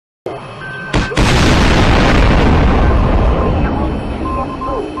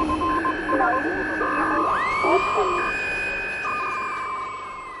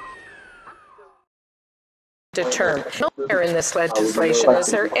Term. Nowhere in this legislation is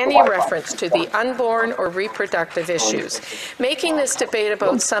there any reference to the unborn or reproductive issues. Making this debate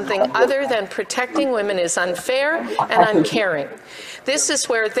about something other than protecting women is unfair and uncaring. This is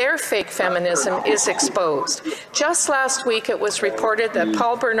where their fake feminism is exposed. Just last week it was reported that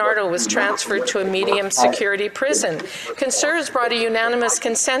Paul Bernardo was transferred to a medium security prison. Conservatives brought a unanimous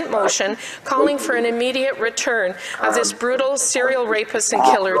consent motion calling for an immediate return of this brutal serial rapist and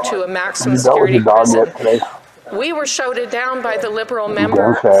killer to a maximum security prison. We were shouted down by the Liberal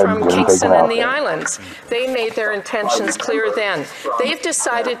member from Kingston and the Islands. They made their intentions clear then. They've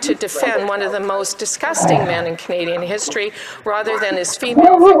decided to defend one of the most disgusting men in Canadian history rather than his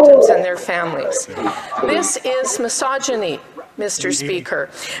female victims and their families. This is misogyny, Mr. Speaker.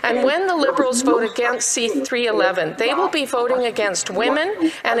 And when the Liberals vote against C311, they will be voting against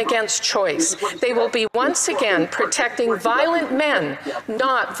women and against choice. They will be once again protecting violent men,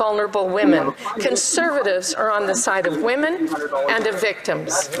 not vulnerable women. Conservatives are on the side of women and of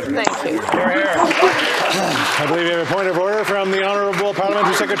victims. Thank you. I believe we have a point of order from the Honourable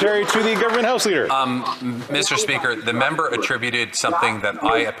Parliamentary Secretary to the Government House Leader. Mr. Speaker, the member attributed something that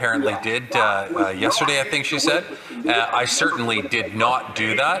I apparently did yesterday, I think she said. I certainly did not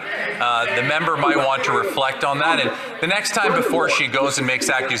do that. The member might want to reflect on that, and the next time before she goes and makes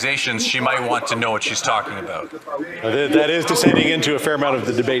accusations, she might want to know what she's talking about. That is descending into a fair amount of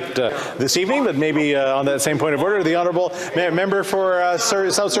the debate this evening, but maybe on that same point of order, the Honourable Member for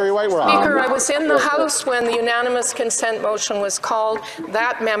South Surrey White. Speaker, I was in the House when the unanimous consent motion was called.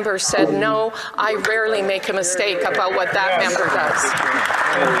 That member said no. I rarely make a mistake about what that member does.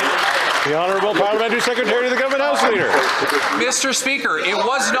 The Honourable Parliamentary Secretary to the Government House Leader. Mr. Speaker, it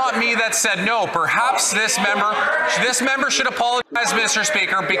was not me that said no. Perhaps this member should apologize, Mr.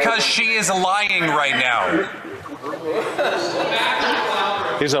 Speaker, because she is lying right now.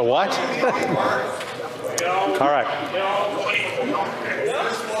 Is a what? All right.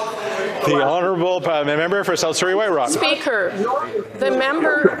 The Honourable Member for South Surrey White Rock. Speaker, the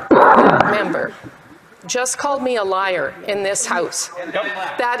member just called me a liar in this House.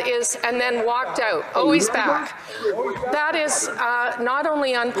 That is, and then walked out. Oh, he's back. That is not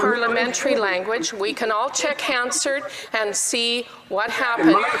only unparliamentary language. We can all check Hansard and see what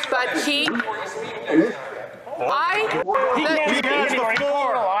happened, but he...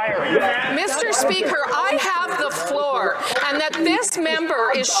 Mr. Speaker, I have the floor, and that this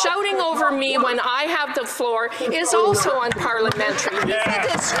member is shouting over me when I have the floor is also unparliamentary. It's a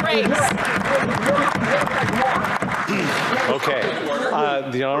disgrace. Okay.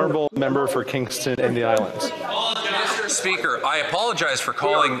 The Honourable Member for Kingston and the Islands. Mr. Speaker, I apologize for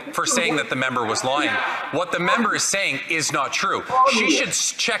saying that the member was lying. What the member is saying is not true. She should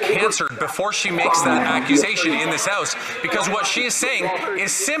check Hansard before she makes that accusation in this House, because what she is saying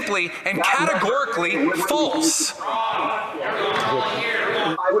is simply and categorically false.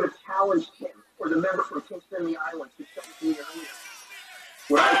 I would have challenged him, or the member from Kingston and the Islands, to show me earlier.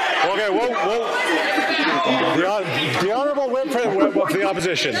 Okay, the Honourable Whip for the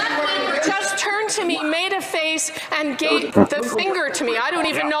Opposition. Just turned to me, made a face, and gave the finger to me. I don't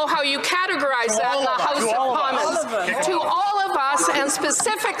even know how you categorize that in the House of Commons. To all of us, and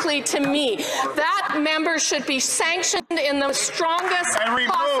specifically to me, that member should be sanctioned in the strongest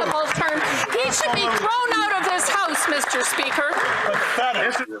possible terms. He should be thrown out of this House, Mr. Speaker.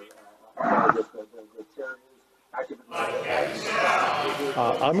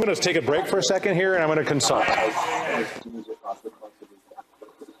 I'm going to take a break for a second here, and I'm going to consult.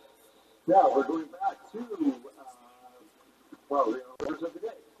 Now we're going back to, well, the orders of the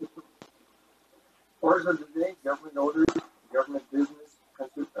day. Orders of the day, government orders, government business,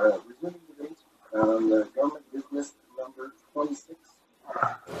 resuming debates on the government business number 26.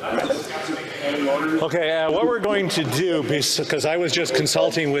 Okay, what we're going to do, because I was just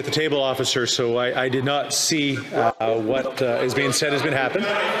consulting with the table officer, so I did not see what is being said has been happened.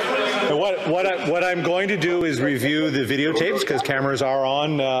 And what I'm going to do is review the videotapes, because cameras are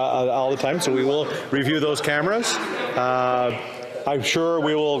on all the time, so we will review those cameras. I'm sure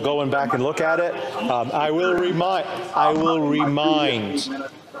we will go back and look at it. I will remind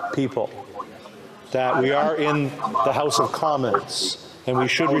people that we are in the House of Commons, and we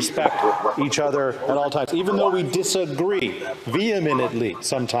should respect each other at all times, even though we disagree vehemently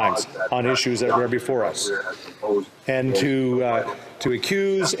sometimes on issues that are before us. And to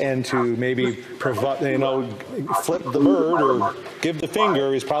accuse and to maybe flip the bird or give the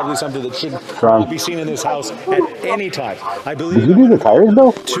finger is probably something that should not be seen in this House at any time. I believe Did you do the tires,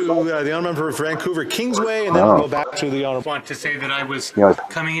 Bill? to the honourable member for Vancouver Kingsway, and then I'll go back to the honourable. I want to say that I was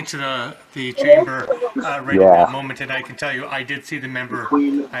coming into the chamber right at that moment, and I can tell you I did see the member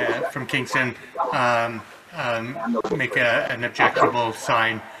from Kingston make an objectionable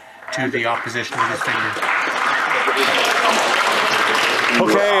sign to the opposition with his finger.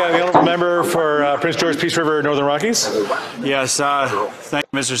 Okay, the honourable member for Prince George, Peace River, Northern Rockies. Yes, thank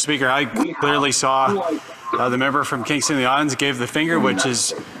you, Mr. Speaker. I clearly saw the member from Kingston the Islands gave the finger, which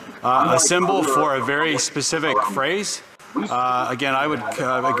is a symbol for a very specific phrase. Again, I would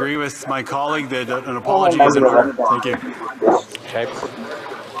agree with my colleague that an apology is in order. Thank you. Okay.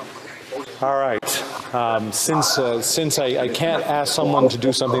 All right. Since I can't ask someone to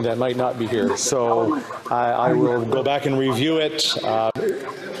do something that might not be here, so I will go back and review it. All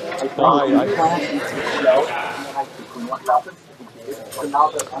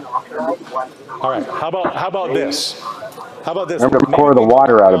right. How about this? How about this? Remember to pour the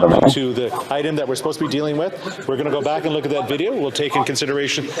water out of them. To the item that we're supposed to be dealing with. We're going to go back and look at that video. We'll take in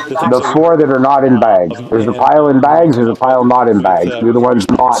consideration the four that are not in bags. There's a pile in bags. There's a pile not in bags. Do the ones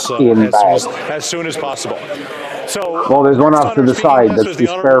not in bags. As soon as possible. So, well, there's one off to the side that's the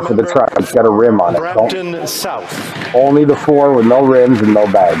spare for the truck. It's got a rim on it. Brampton South. Only the four with no rims and no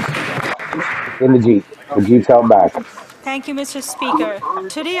bags. In the Jeep. The Jeep's out back. Thank you, Mr. Speaker.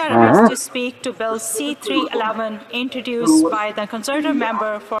 Today I rise to speak to Bill C-311, introduced by the Conservative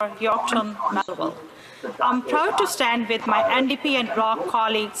member for Yorkton Melville. I'm proud to stand with my NDP and Bloc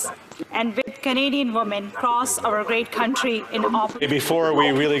colleagues and with Canadian women across our great country in opposition. Before we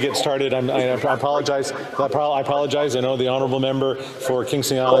really get started, I apologize. I apologize. I know the honourable member for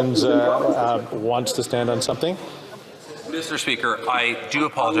Kingston Islands wants to stand on something. Mr. Speaker, I do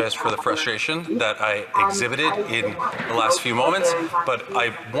apologize for the frustration that I exhibited in the last few moments, but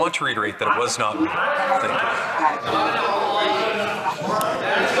I want to reiterate that it was not me.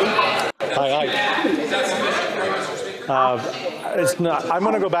 Thank you. It's not. I'm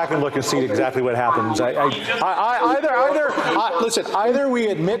going to go back and look and see exactly what happens. Listen. Either we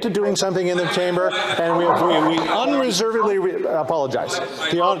admit to doing something in the chamber, and we unreservedly apologize.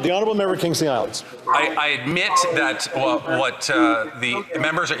 The honourable member of Kingston Islands. I admit that what the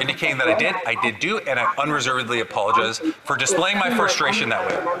members are indicating that I did do, and I unreservedly apologize for displaying my frustration that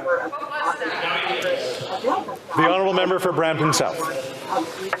way. The honourable member for Brampton South.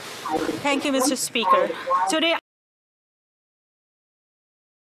 Thank you, Mr. Speaker. Today